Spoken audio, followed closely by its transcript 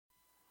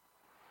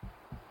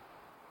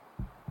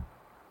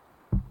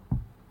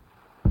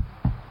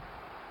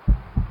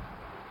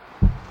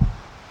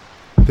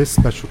This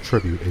special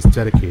tribute is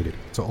dedicated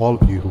to all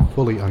of you who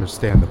fully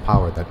understand the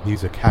power that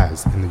music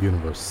has in the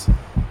universe.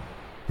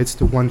 It's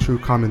the one true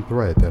common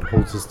thread that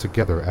holds us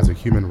together as a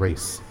human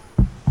race.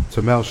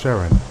 To Mel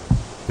Sharon,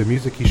 the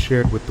music he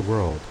shared with the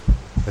world,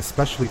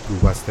 especially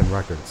through West End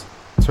Records,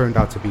 turned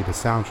out to be the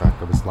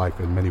soundtrack of his life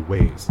in many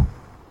ways.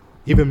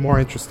 Even more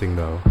interesting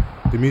though,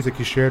 the music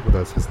he shared with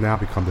us has now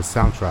become the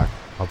soundtrack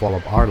of all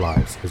of our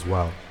lives as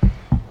well.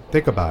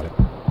 Think about it.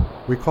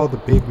 Recall the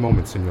big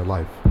moments in your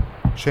life.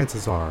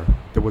 Chances are,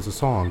 there was a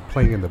song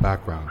playing in the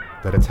background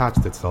that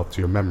attached itself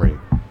to your memory,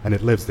 and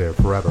it lives there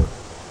forever.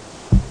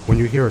 When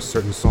you hear a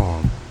certain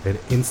song,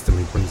 it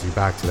instantly brings you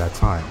back to that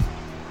time.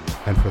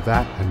 And for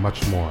that and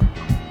much more,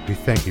 we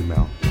thank you,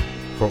 Mel,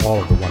 for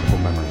all of the wonderful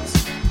memories.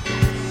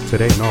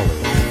 Today and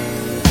always,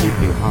 we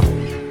pay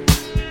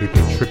homage, we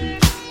pay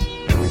tribute,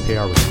 and we pay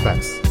our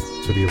respects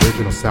to the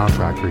original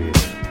soundtrack creator,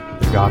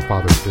 the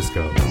Godfather of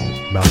Disco,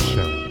 Mel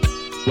Sharon.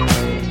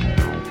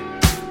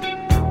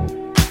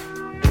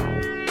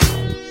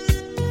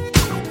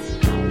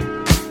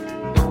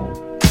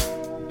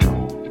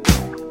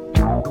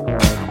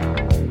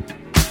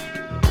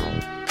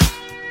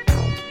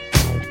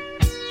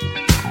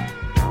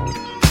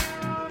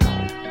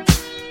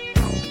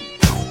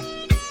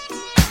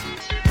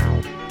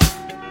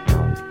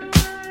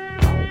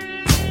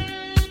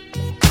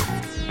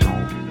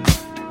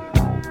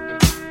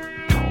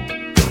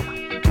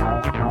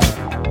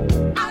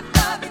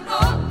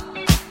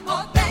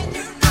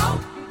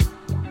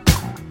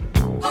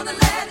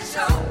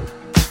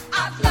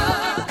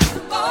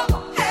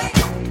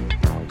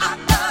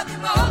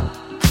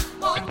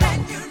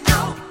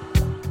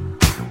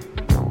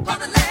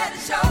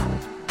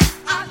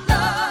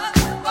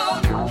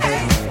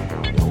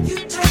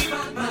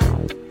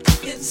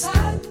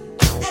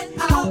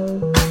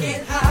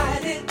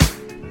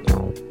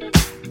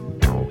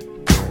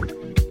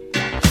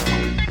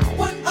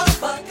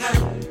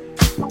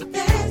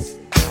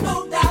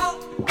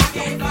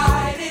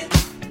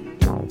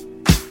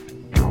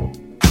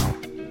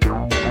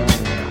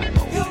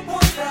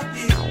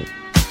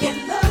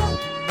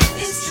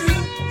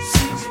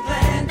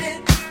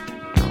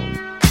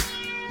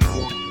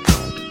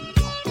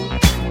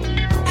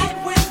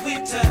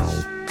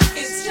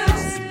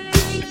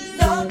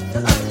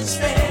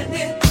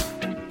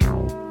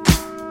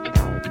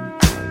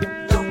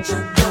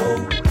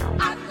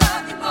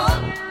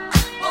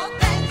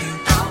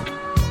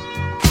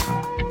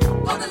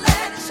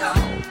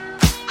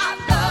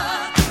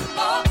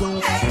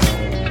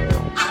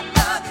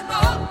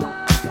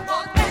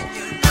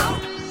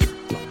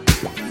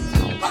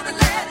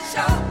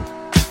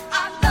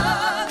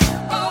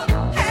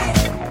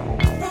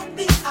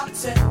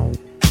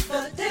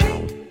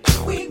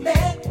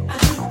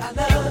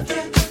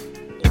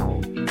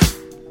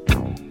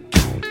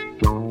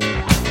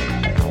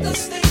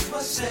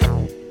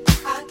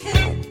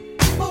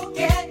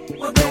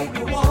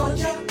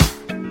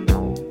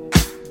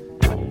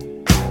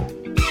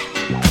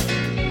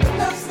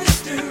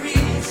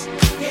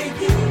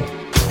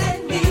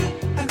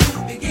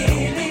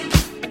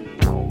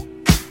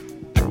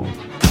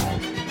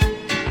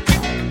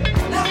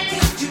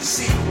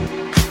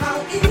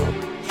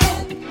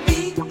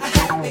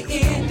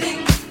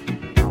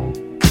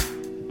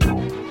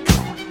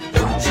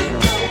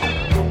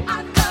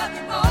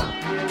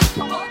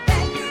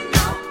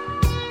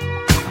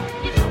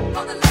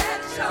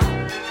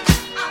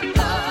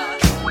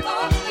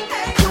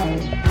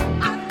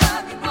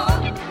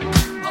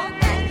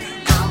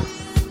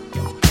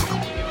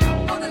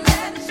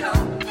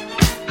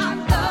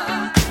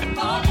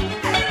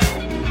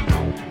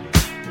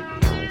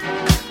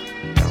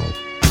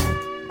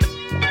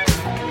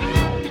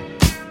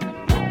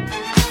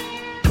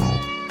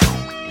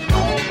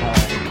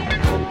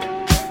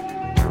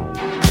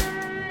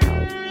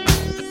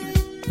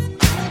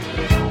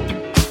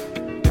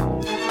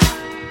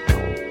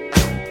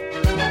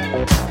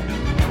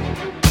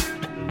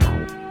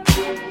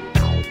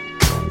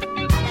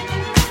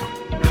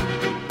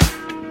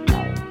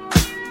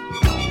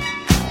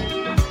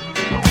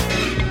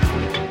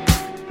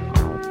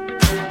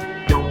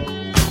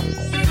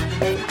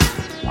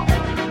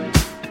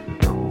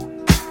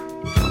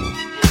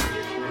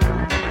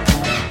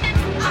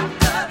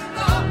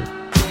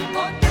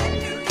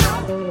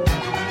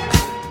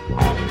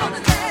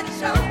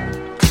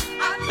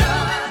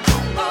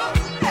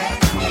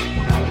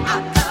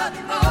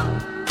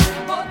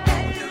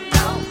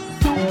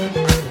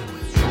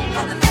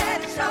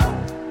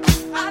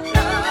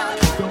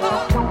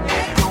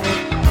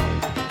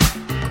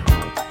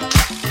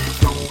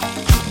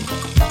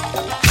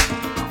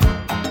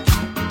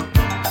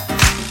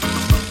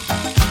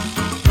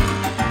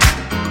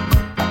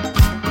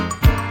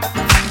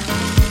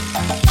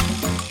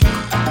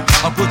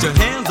 Put your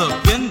hands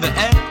up in the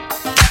air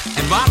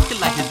and rock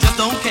it like you just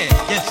don't care.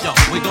 Yes, y'all,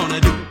 we're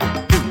gonna do.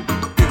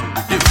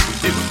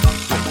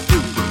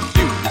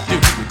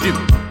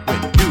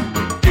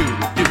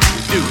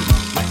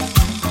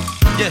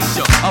 Yes,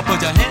 y'all,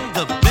 put your hands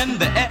up in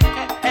the air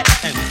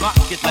and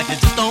rock it like you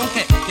just don't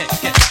care.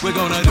 We're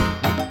gonna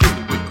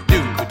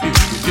do.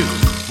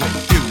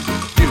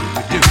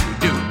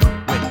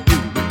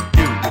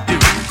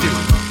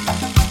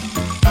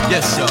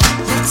 Yes, sir.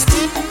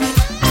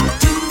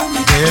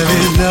 There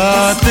is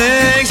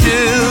nothing to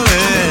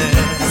it.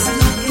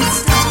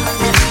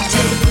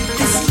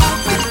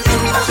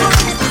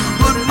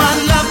 Put my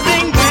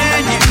loving where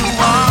you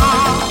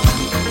are.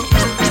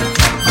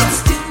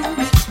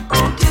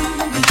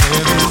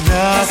 There is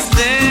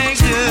nothing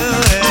to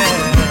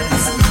it.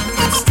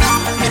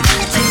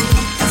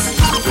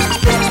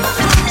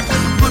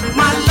 Put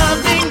my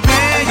loving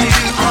where you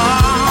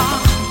are.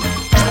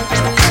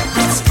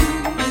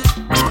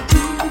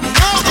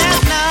 No,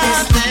 there's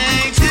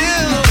nothing to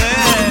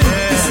it.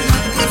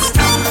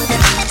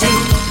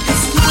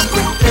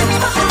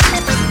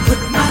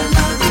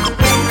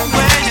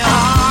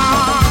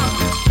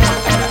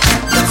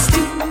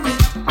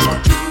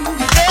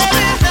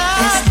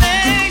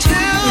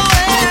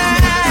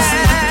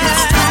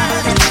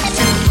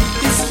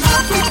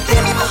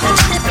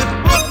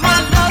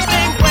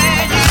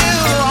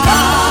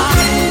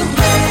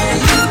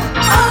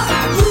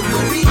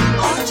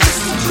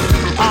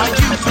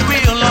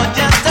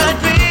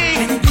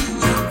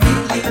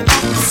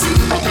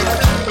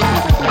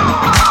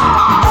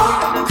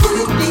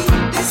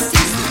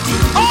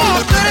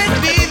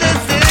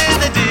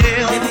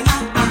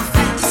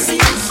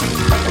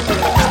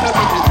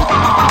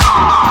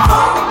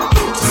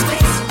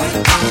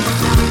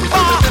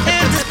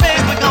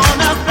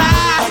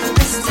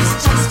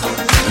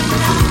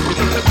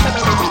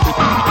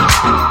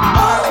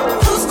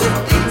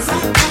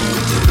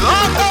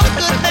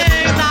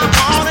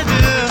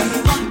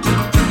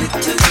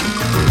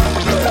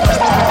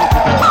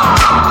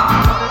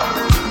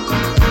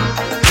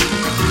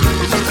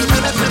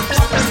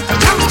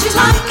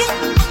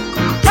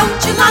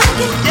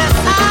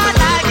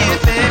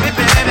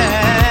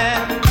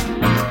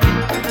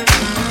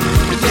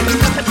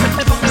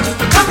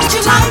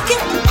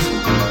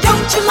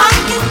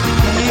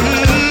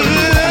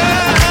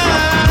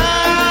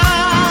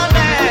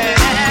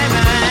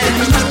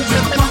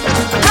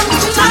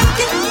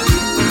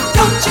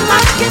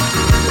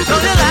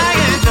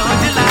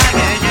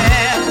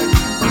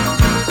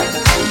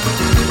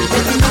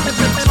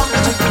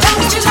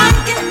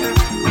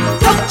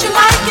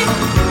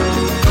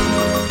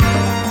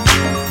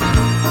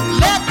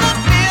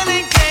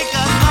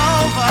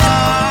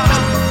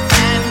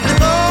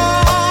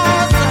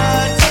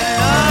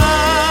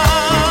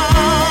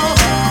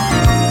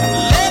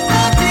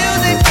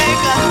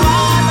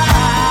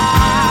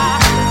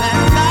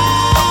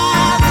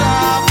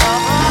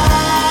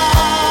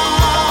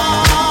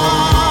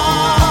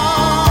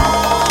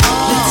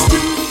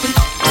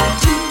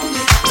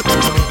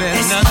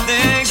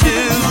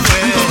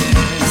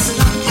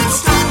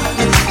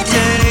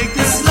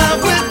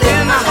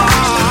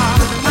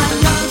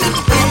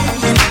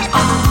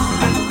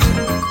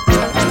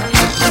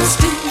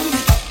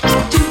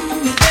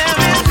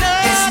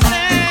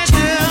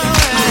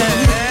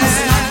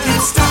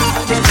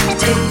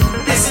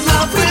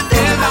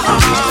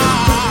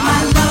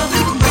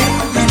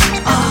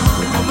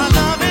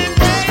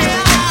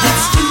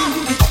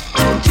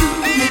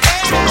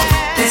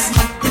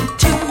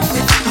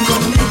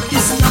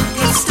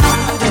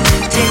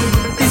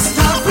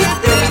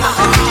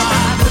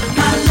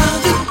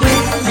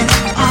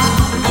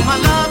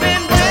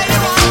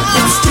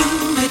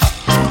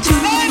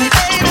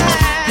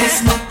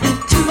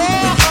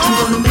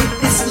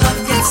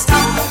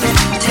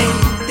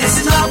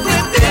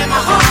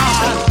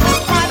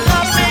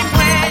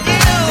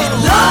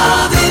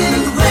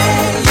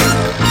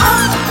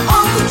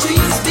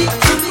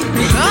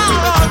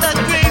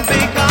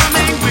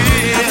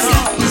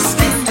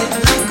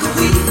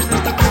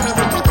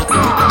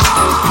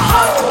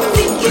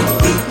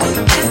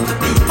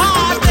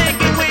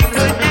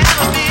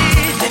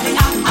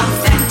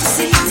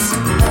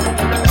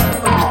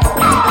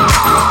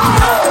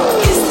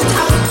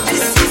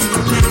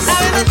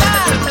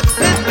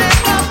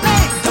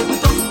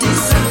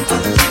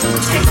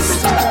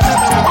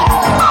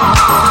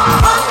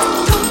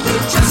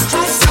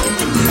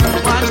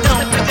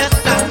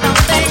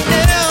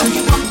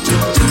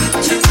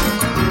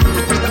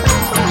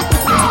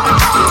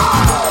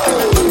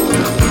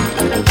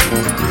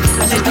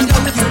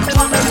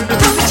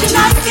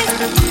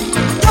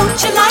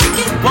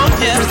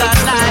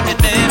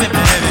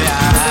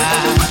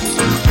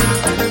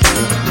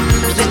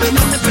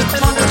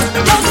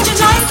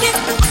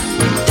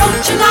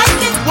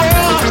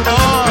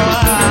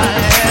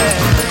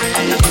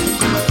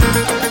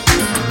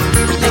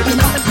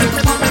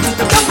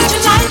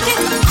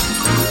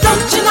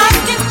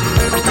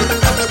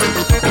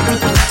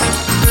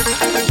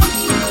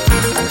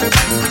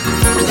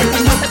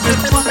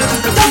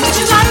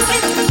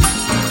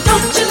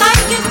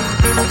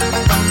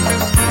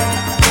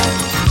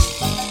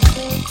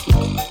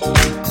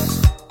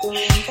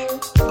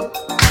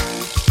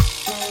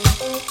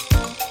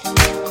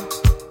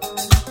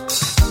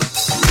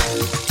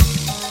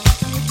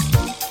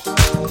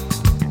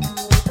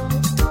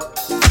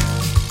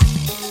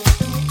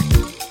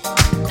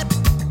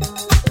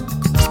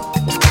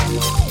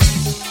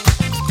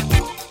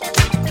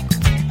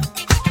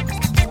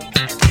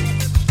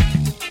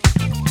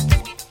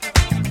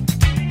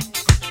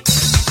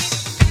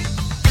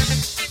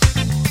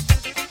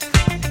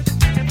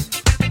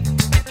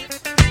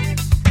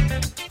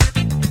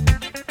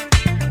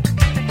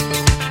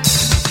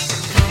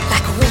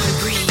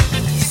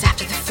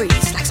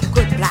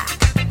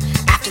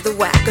 the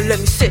whack, let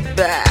me sit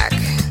back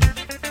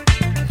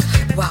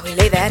while we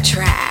lay that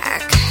track.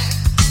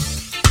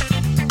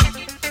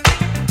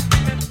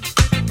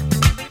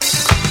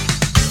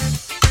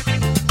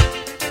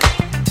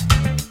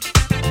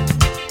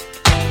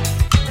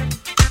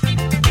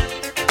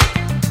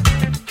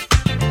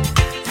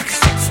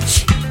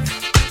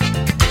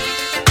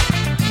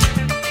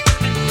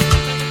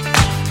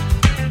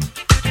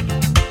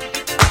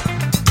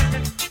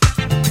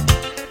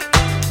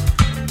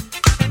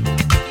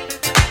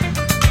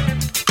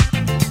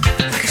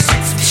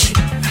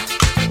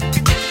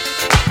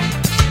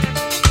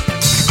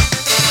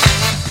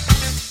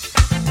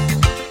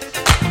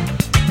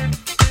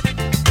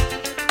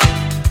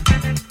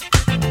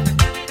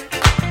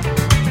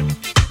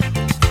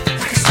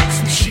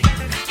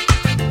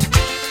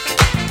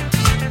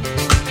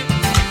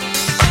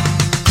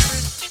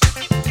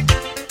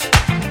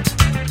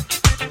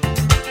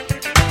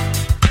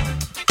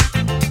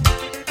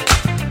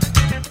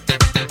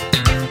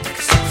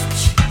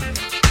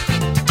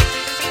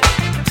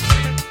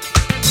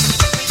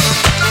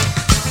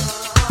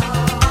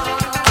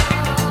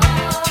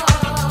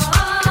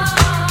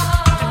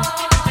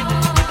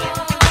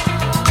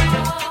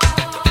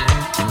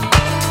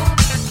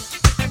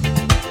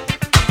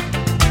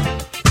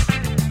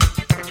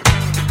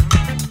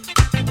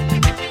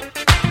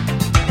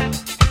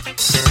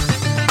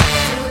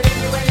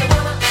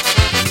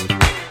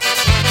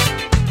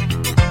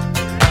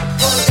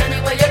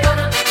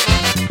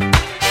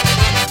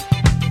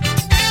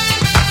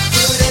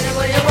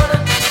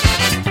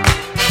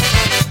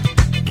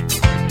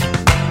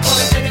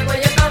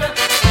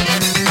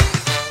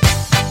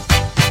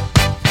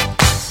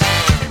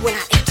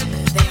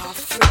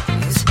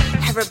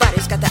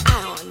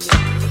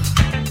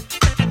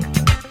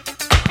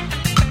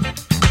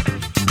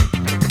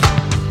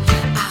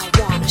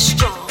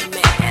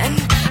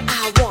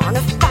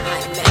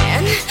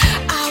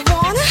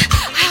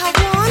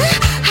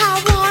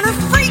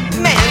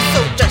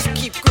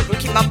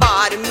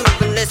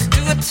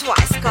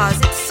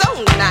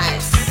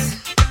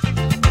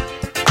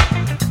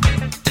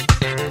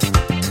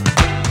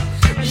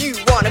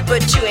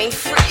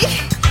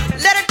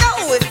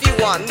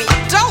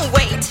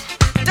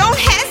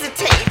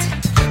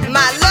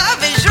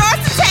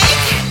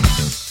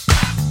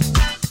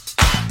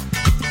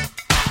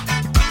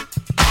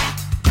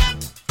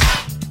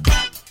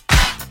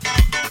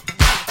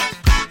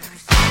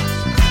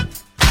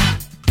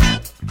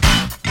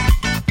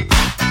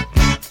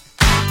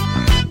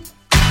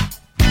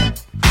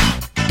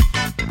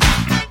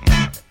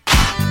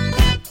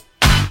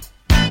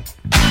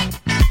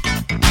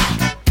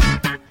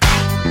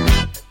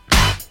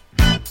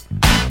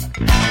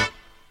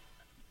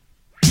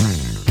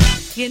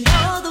 You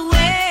know the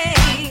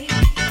way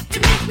to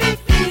make me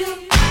feel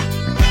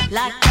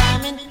like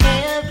I'm in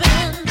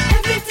heaven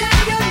every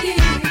time you're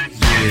here.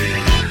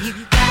 Yeah. You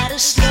got a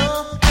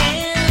slow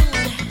hand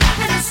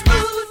and a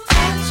smooth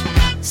touch,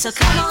 so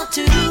come on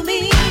to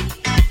me,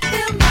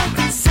 feel my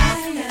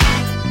desire,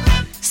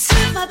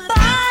 soothe my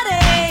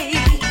body,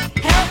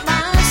 help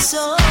my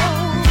soul,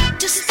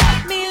 just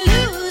let me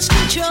lose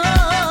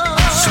control.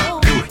 So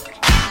do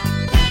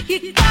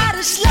it. You got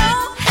a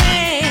slow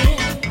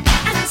hand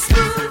and a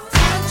smooth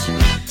touch,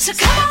 so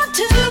come on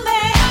to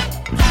me.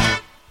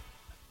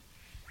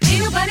 Ain't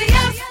nobody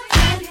else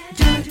can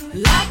do it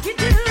like you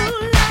do,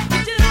 like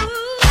you do.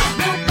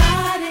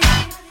 Nobody.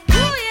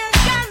 Ooh, you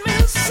got me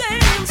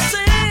saying,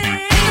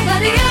 ain't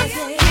nobody else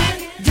can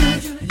do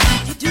it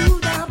like you do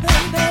now,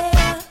 baby.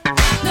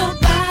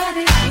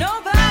 Nobody,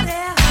 nobody,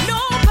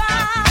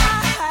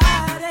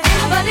 nobody. Ain't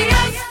nobody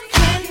else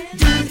can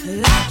do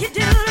it like you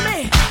do to me,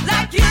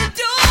 like you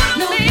do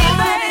to me,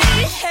 baby.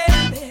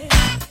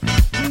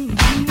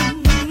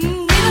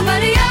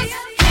 Nobody else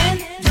can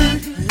do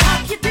it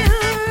like you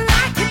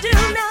do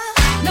now.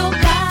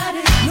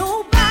 Nobody,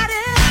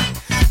 nobody,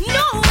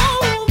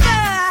 nobody.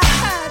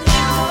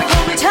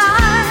 Hold me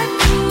tight,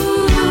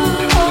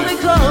 hold me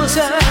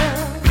closer,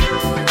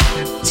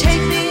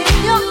 take me in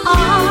your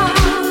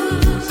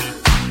arms,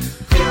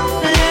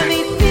 let me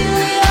feel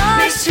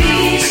your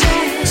sweet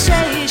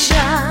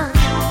sensation.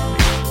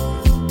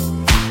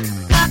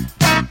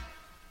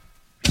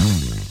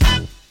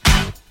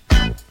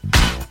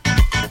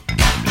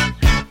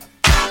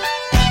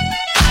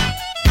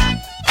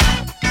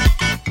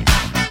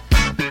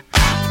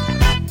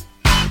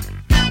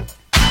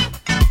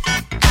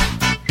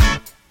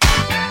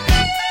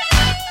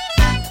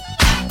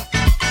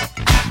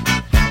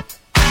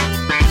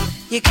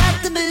 You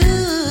got the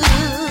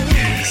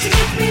moves to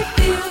make me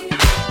feel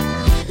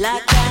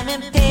like I'm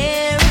in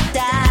paradise.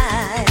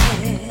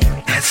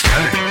 That's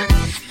right.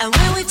 And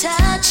when we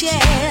touch,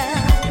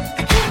 yeah,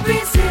 I can't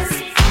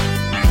resist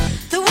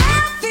the way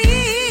I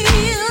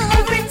feel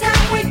every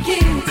time we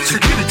kiss. So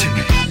give it to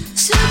me.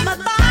 Soothe my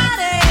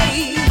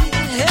body,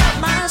 help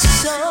my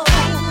soul,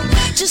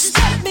 just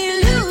let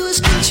me lose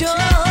control.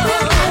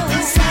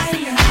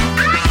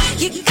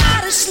 You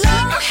got a slow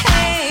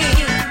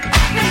hand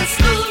and a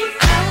smooth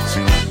touch,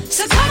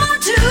 so come on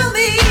to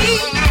me.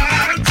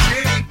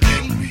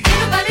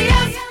 Anybody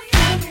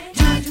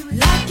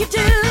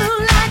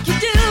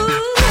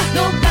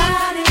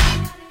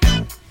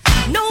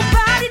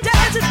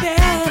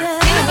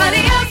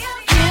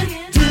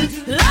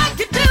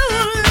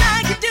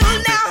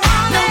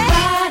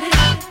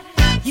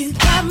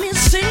got me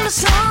sing the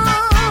song.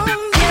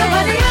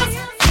 Nobody else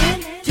can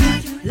do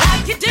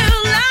like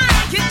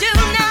you do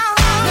now.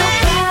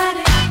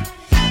 Nobody.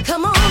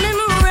 Come on and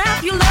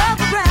wrap your love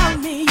around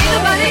me.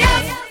 Nobody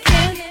else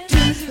can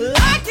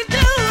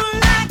do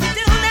like you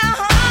do now.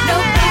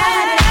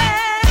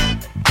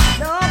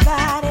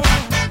 Nobody.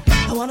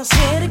 I wanna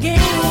say it again.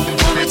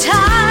 Hold me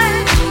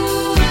tight,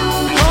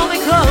 hold me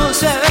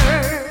closer.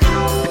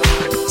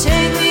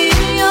 Take me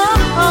in your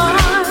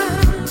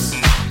arms.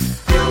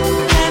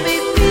 Let me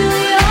feel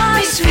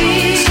your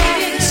sweet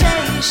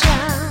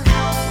sensation.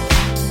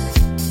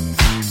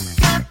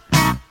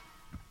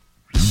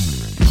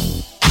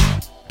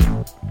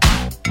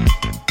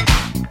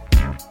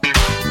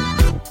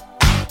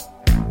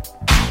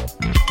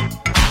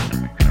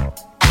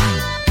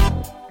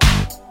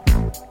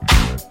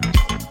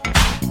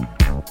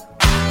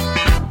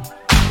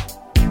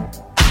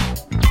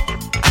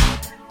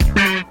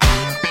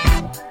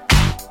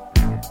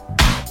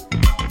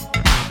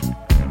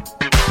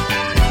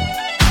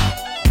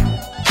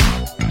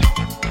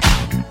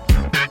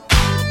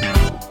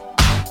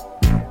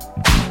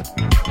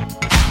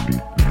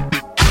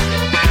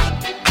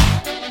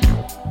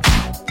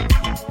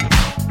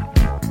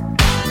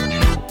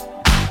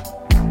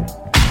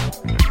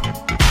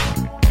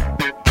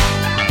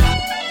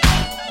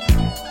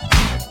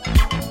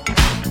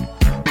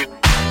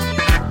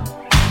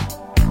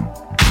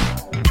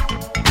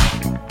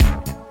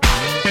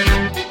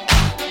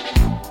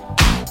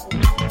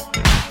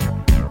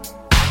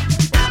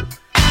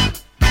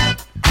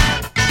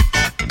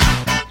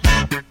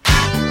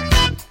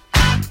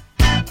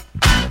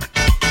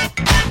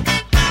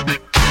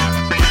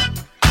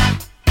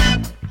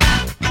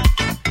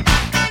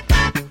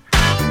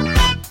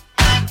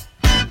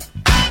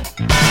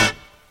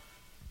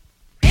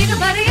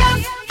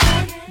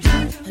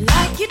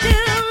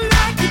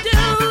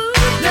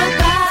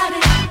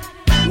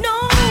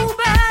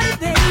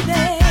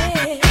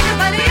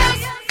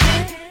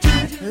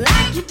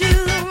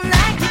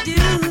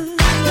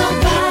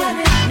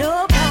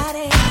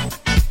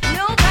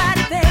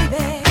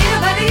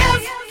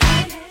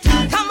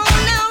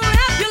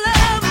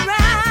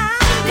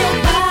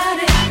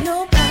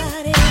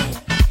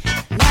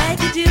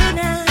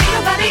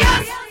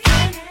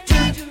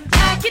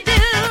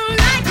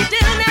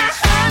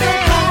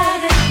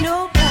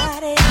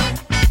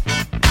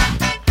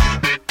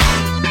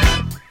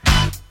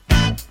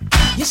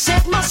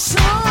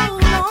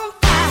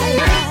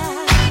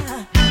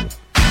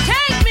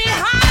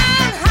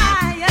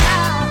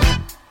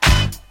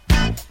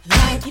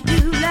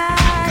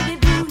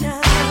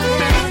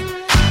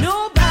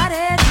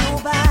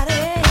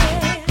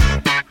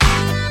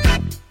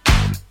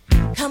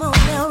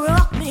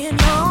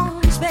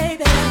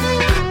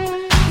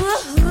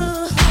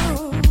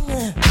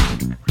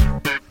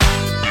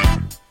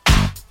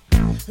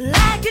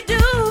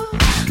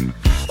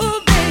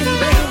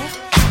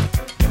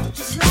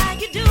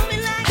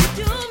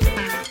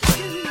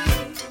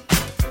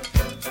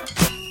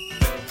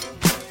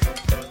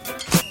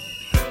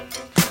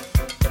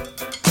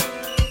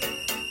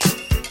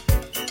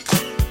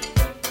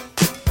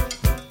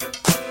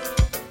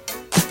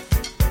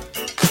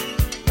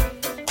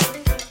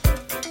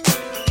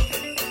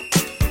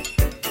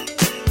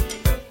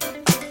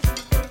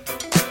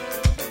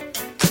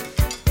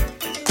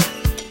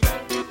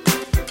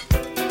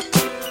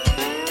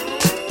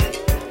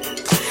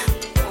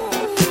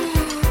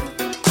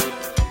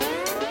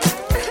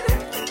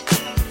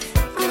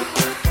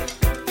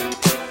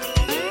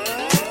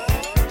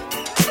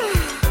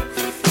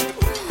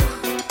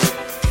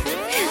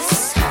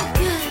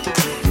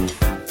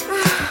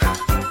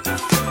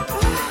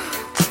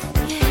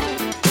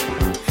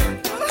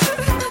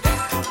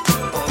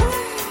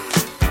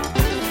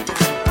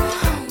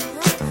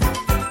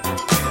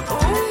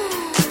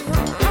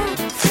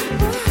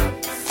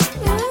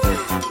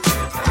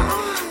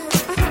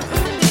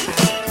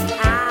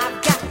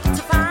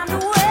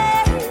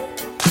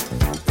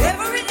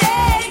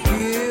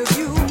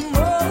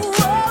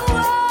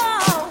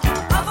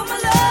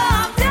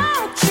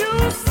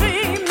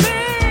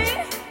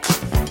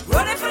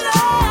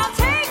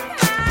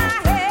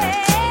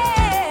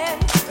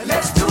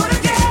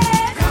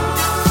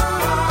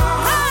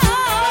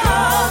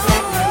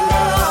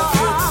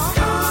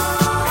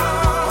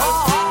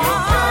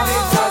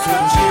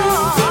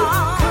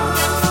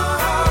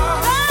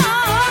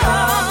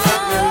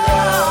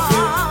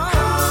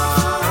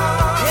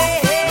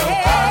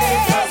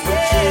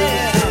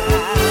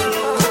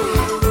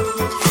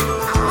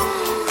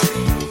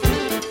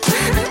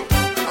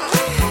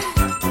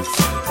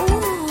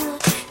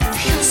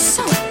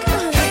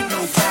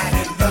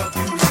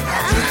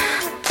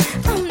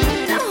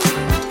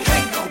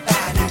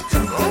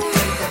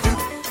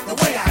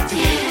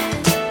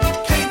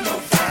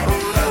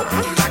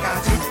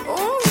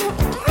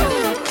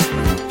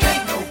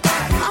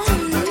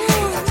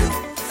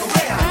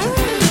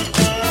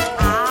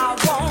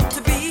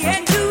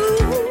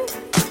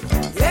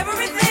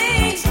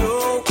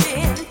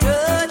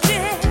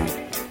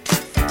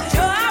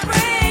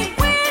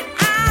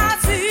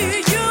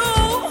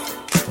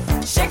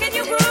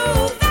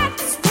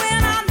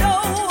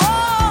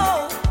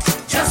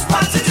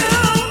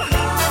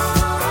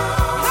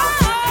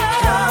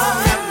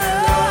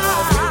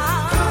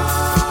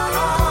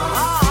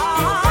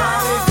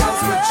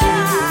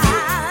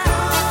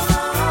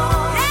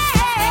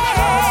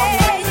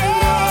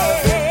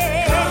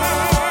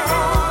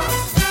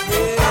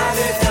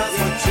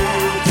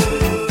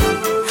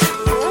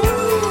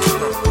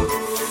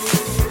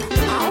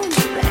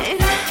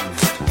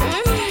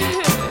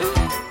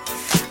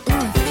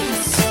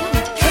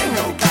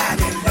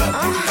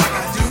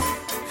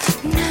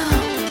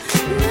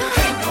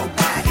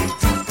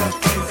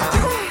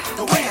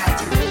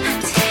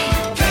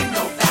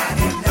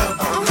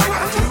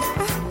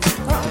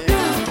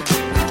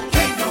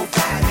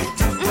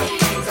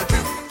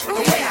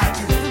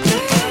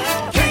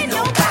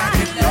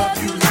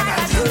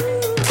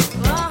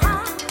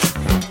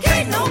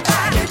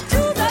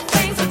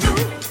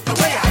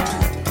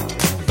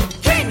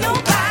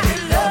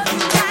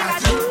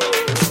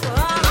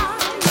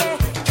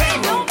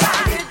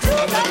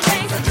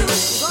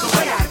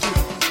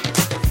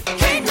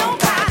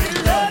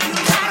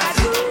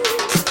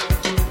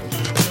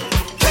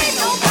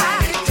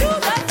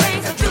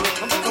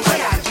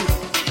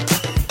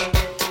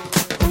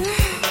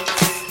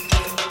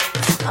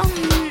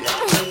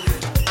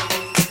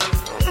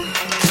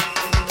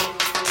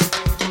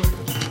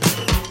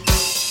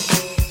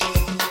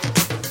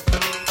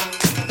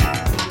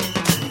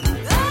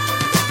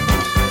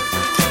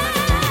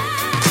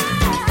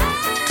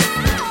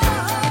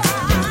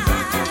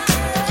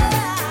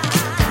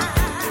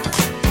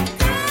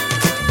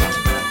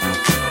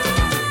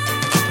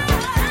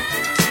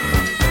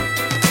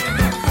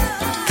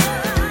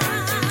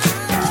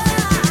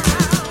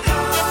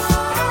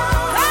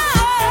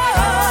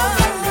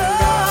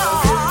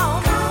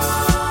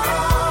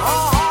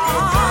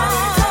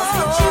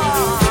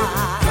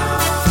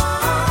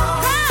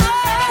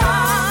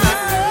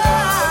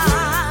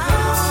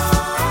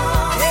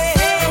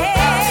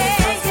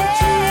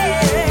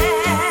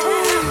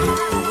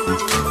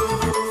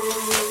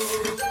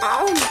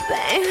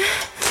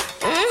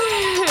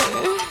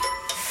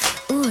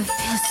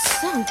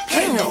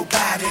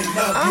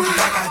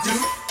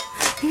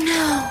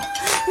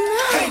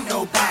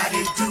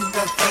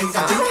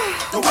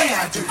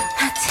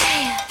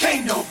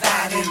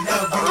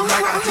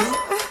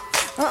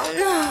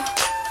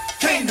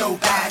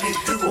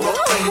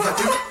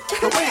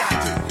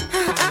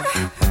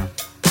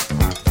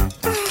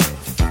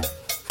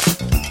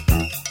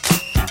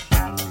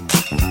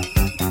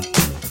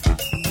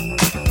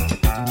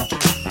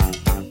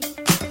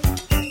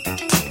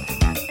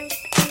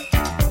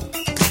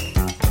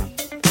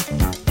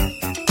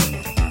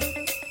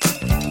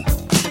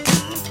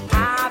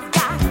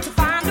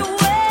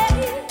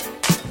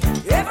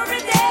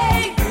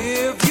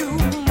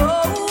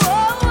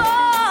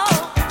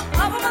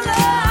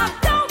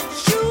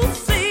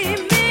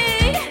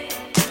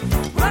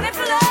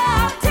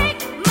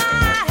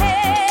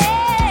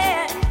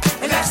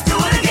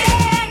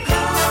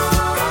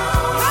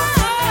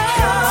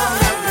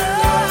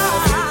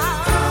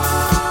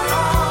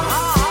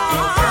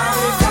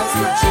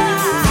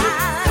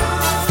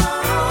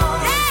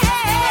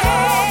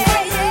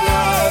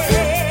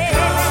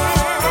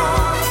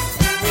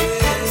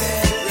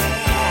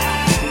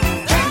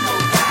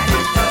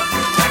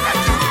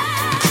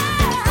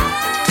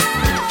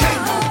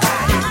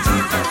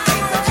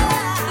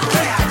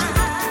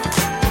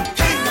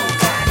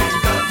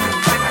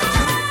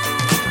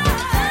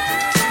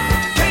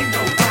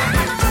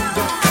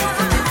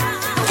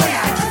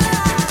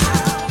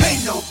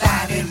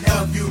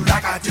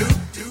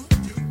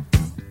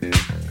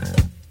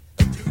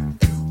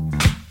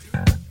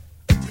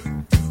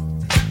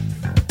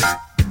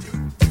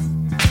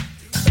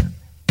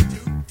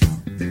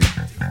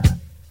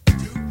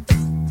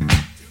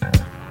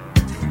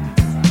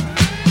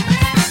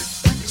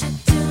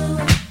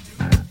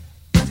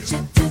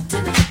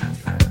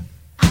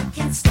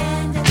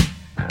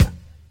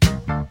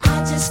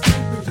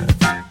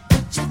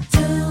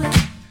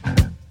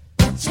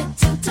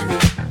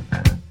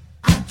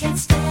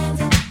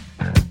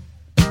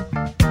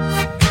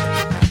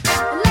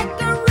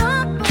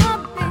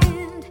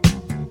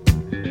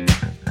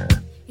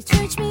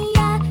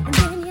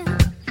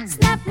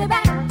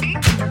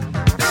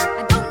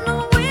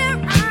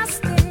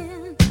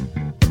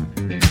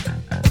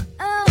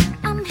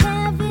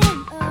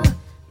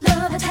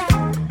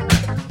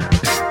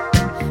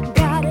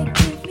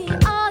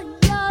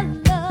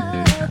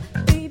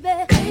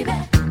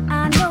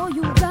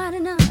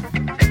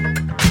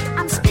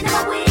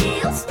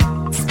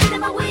 Spinning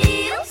my wheels,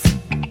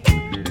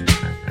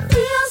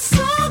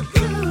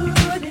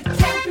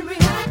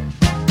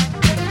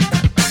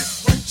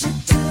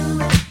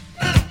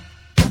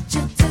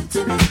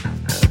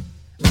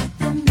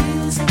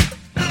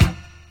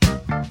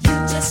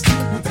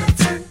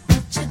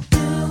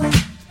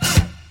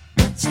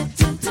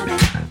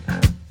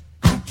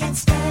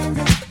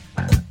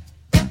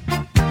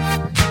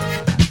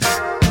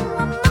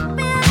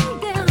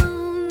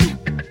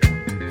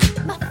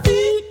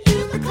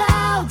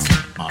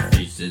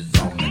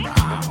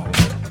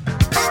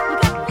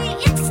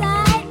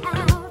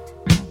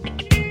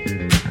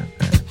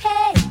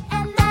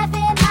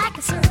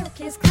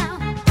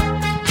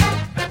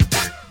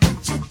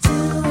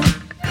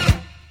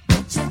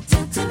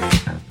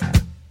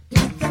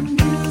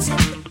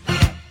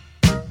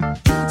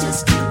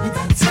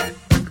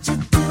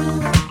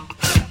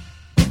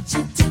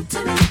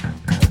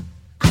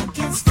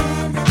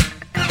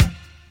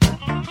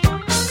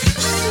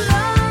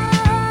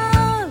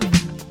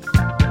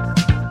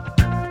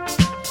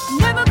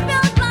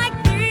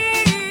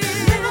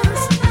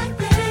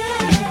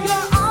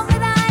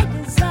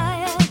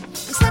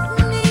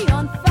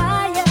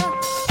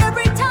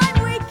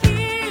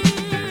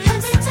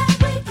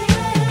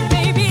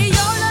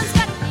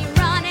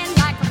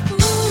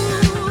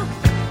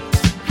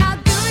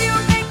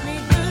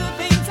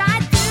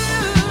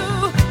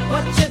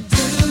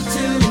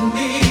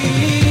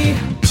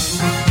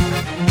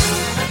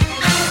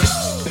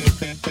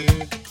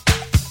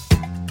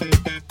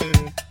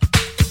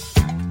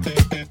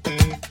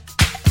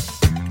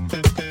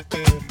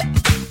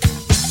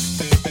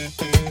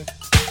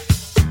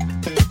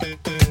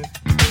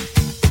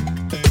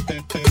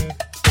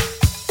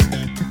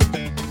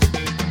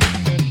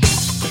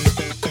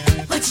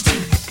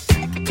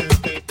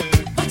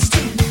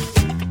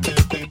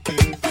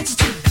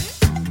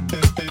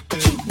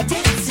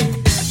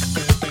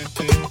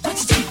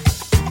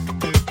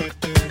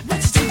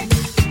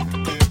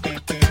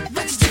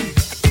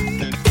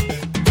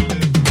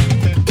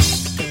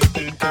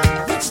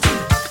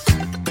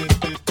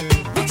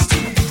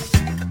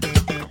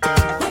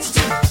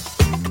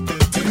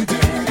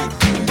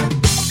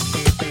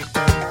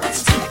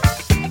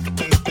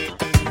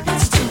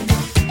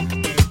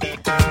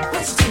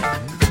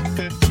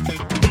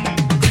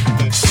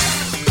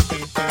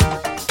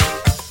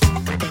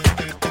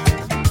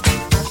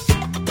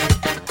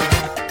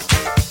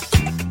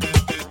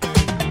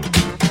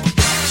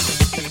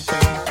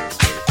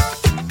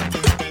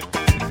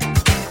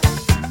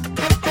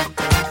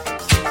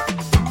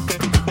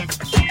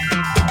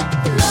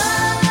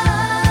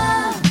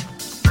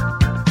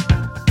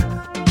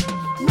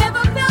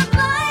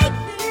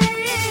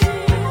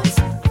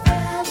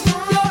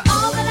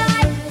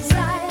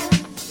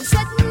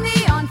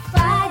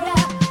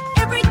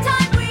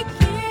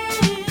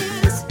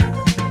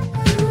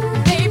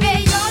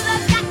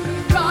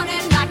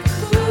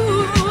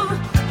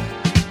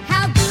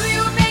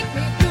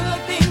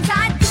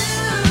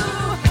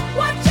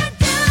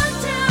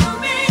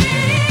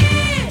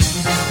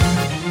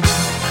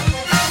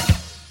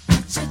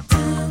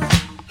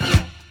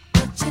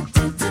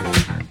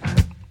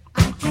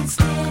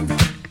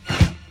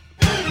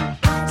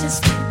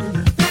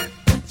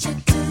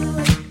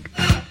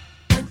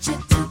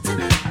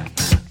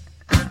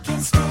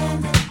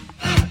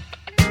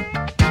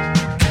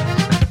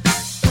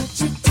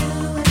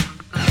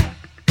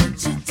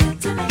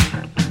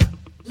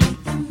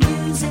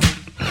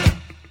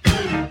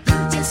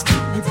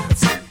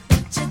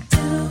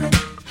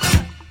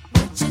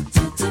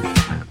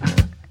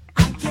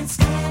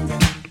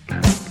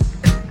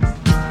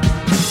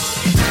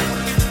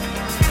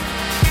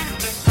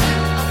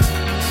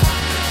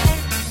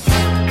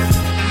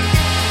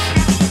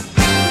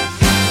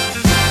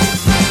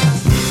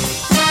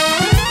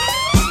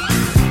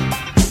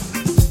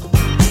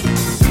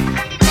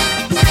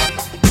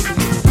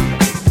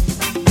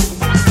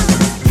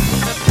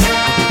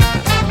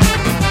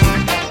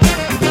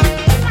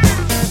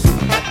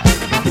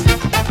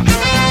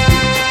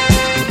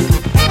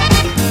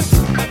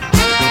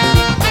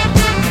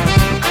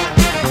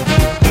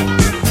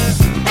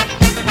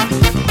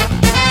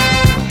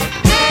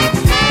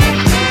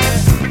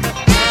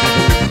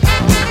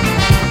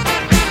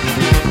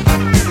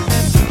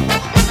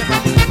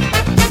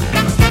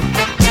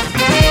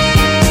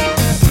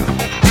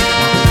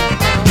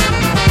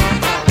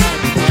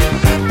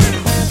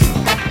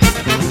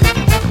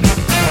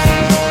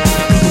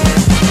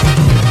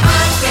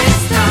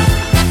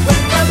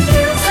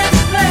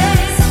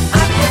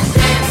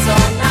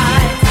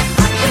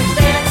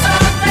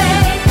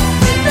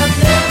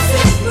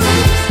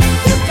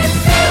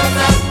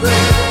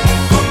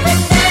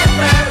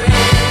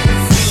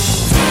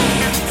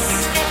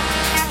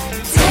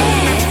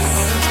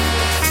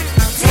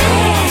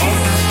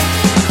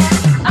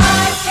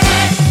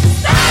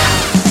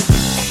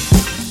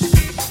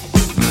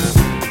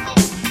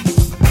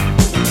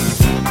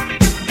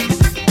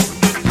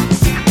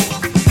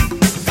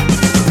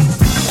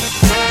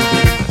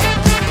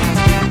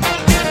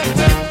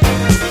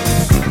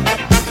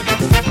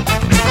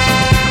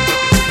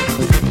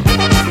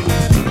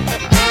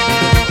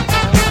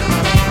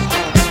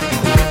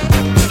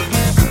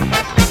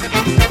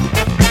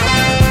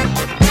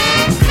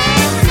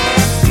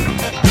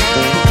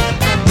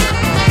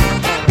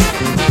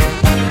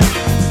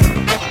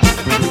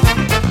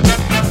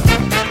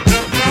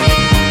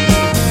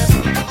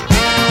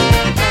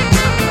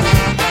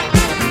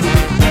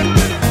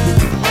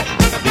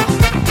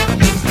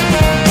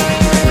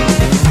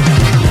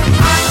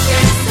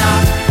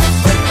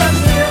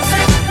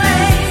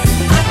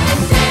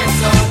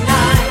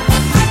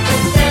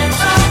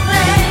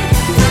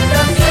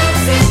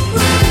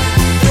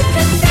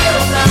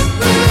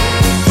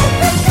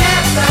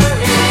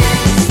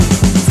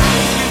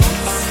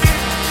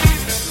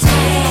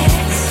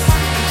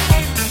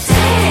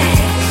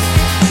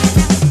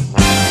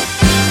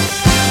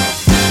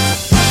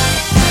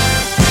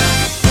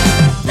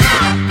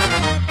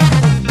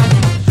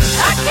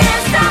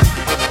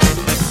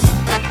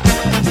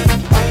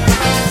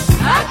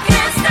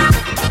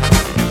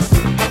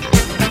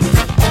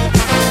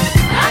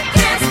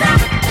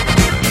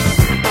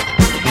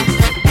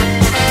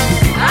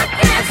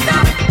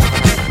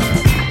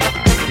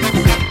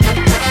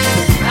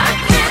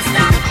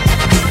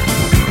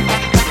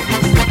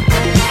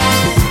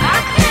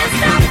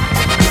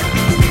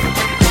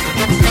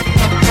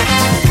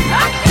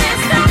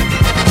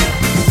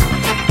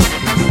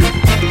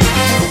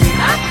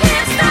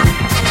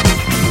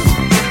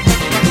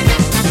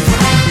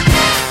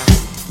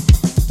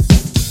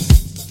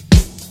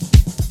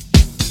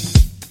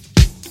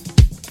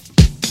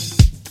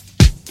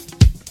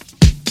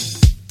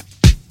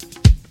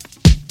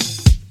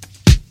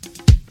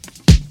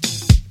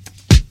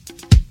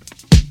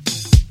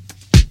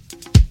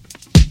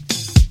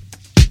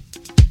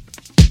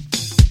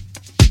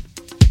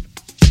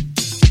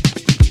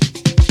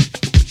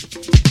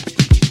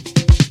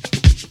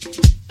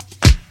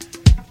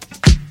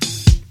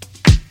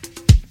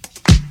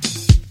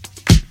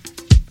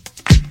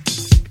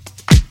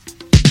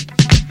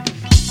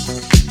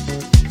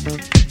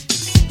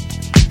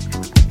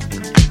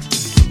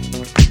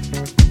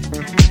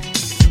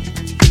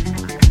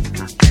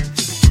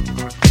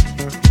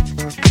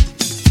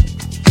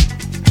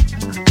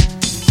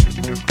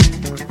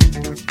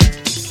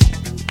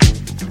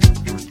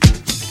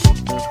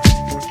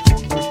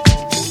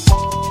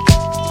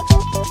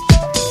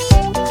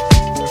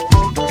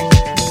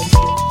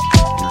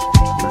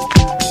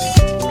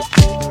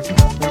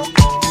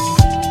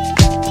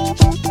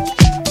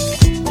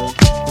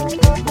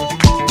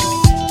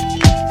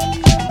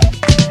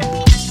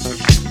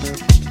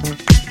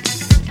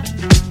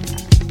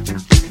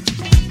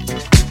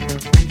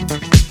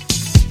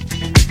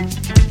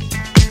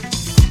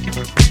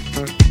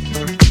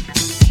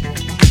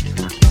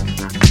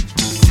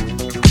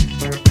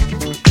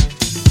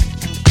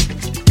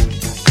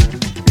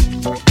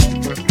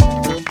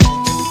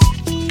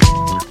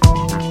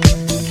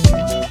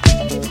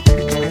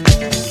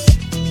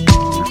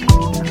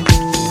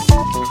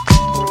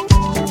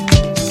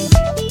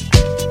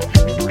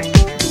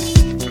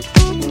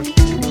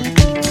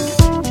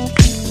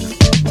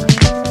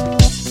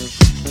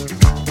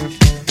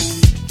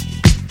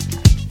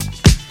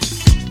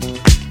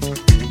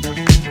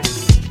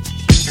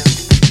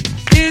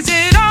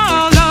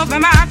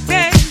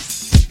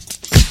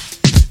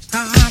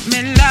 I'm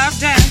in love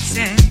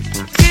dancing.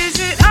 Is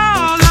it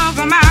all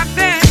over my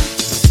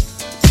face?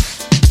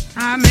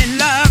 I'm in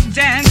love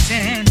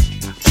dancing.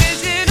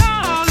 Is it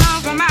all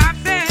over my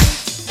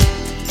face?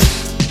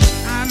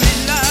 I'm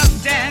in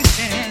love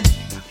dancing.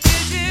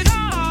 Is it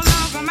all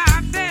over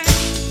my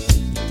face?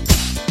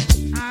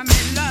 I'm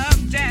in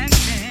love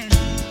dancing.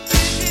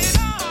 Is it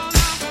all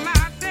over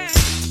my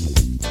face?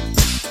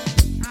 I'm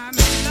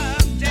in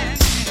love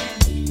dancing.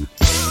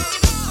 Is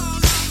it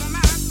all over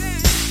my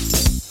face?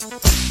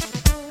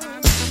 I'm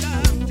in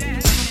love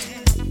dancing.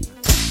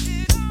 Is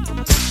it all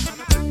over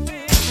my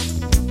face?